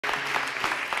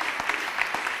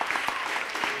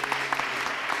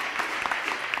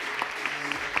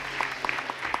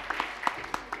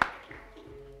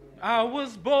I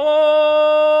was born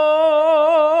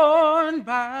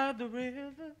by the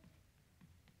river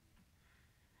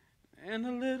in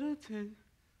a little tent.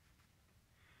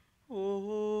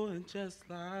 Oh, and just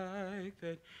like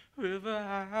that river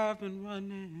I've been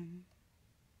running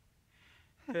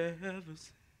ever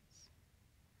since.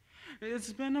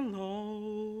 It's been a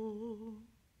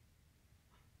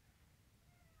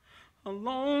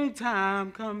long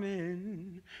time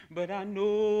coming, but I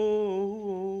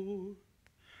know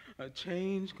a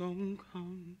change gonna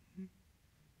come.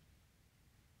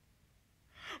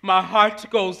 My heart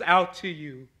goes out to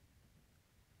you,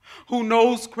 who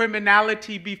knows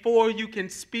criminality before you can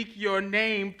speak your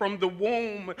name. From the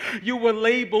womb, you were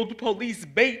labeled police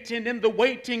bait, and in the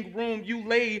waiting room, you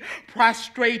lay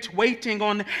prostrate, waiting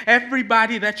on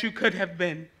everybody that you could have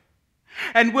been.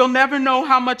 And we'll never know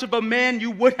how much of a man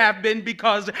you would have been,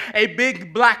 because a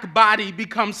big black body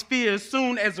becomes fear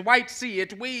soon as whites see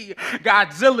it. We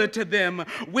Godzilla to them.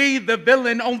 We the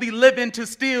villain, only living to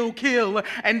steal, kill,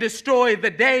 and destroy. The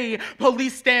day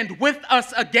police stand with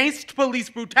us against police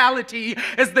brutality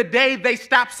is the day they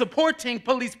stop supporting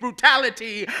police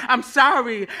brutality. I'm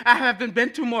sorry, I haven't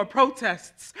been to more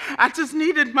protests. I just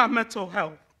needed my mental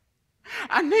health.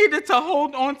 I needed to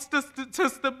hold on to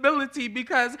stability,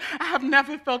 because I have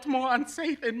never felt more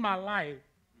unsafe in my life.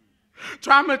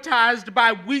 Traumatized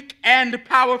by weak and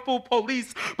powerful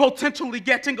police potentially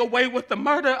getting away with the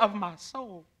murder of my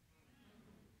soul.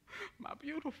 My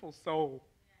beautiful soul.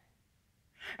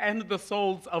 And the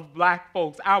souls of black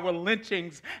folks. Our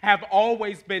lynchings have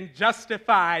always been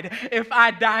justified. If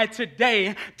I died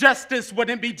today, justice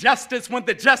wouldn't be justice when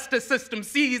the justice system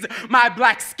sees my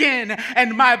black skin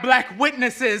and my black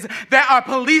witnesses. There are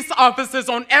police officers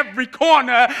on every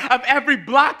corner of every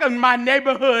block in my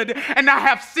neighborhood, and I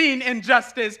have seen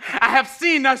injustice. I have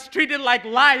seen us treated like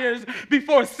liars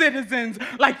before citizens,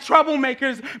 like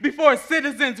troublemakers before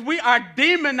citizens. We are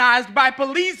demonized by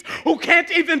police who can't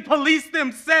even police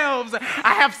themselves.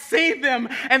 I have seen them,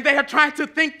 and they are trying to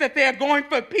think that they are going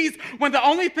for peace when the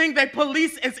only thing they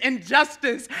police is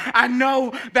injustice. I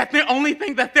know that the only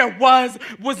thing that there was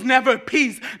never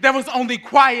peace. There was only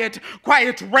quiet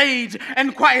rage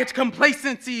and quiet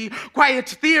complacency, quiet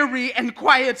theory and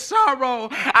quiet sorrow.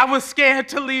 I was scared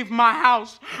to leave my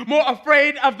house, more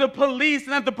afraid of the police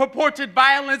than the purported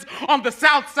violence on the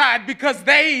South Side, because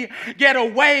they get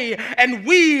away and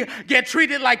we get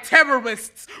treated like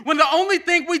terrorists when the only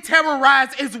thing we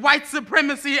terrorize is white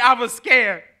supremacy. I was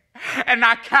scared. And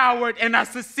I cowered and I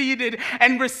seceded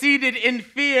and receded in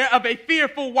fear of a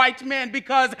fearful white man,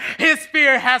 because his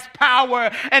fear has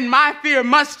power and my fear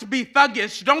must be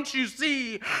thuggish. Don't you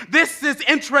see? This is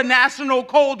international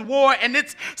Cold War and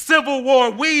it's civil war.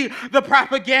 We, the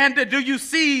propaganda. Do you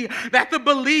see that the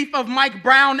belief of Mike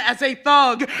Brown as a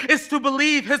thug is to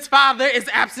believe his father is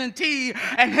absentee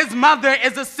and his mother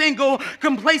is a single,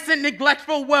 complacent,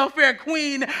 neglectful welfare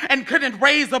queen and couldn't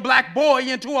raise a black boy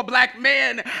into a black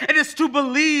man? It is to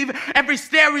believe every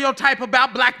stereotype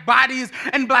about black bodies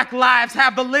and black lives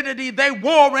have validity. They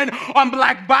warring on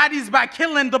black bodies by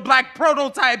killing the black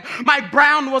prototype. Mike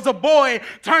Brown was a boy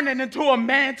turning into a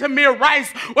man. Tamir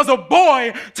Rice was a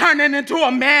boy turning into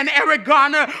a man. Eric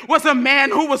Garner was a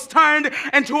man who was turned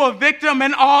into a victim,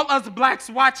 and all us blacks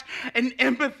watch in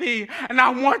empathy. And I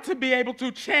want to be able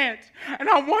to chant, and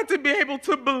I want to be able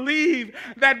to believe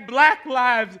that black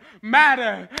lives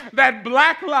matter, that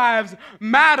black lives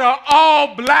matter.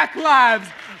 All black lives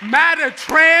matter.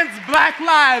 Trans black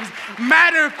lives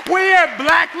matter. Queer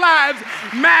black lives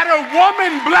matter.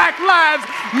 Woman black lives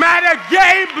matter.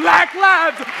 Gay black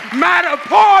lives matter.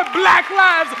 Poor black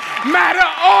lives matter.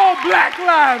 All black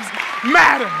lives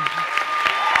matter.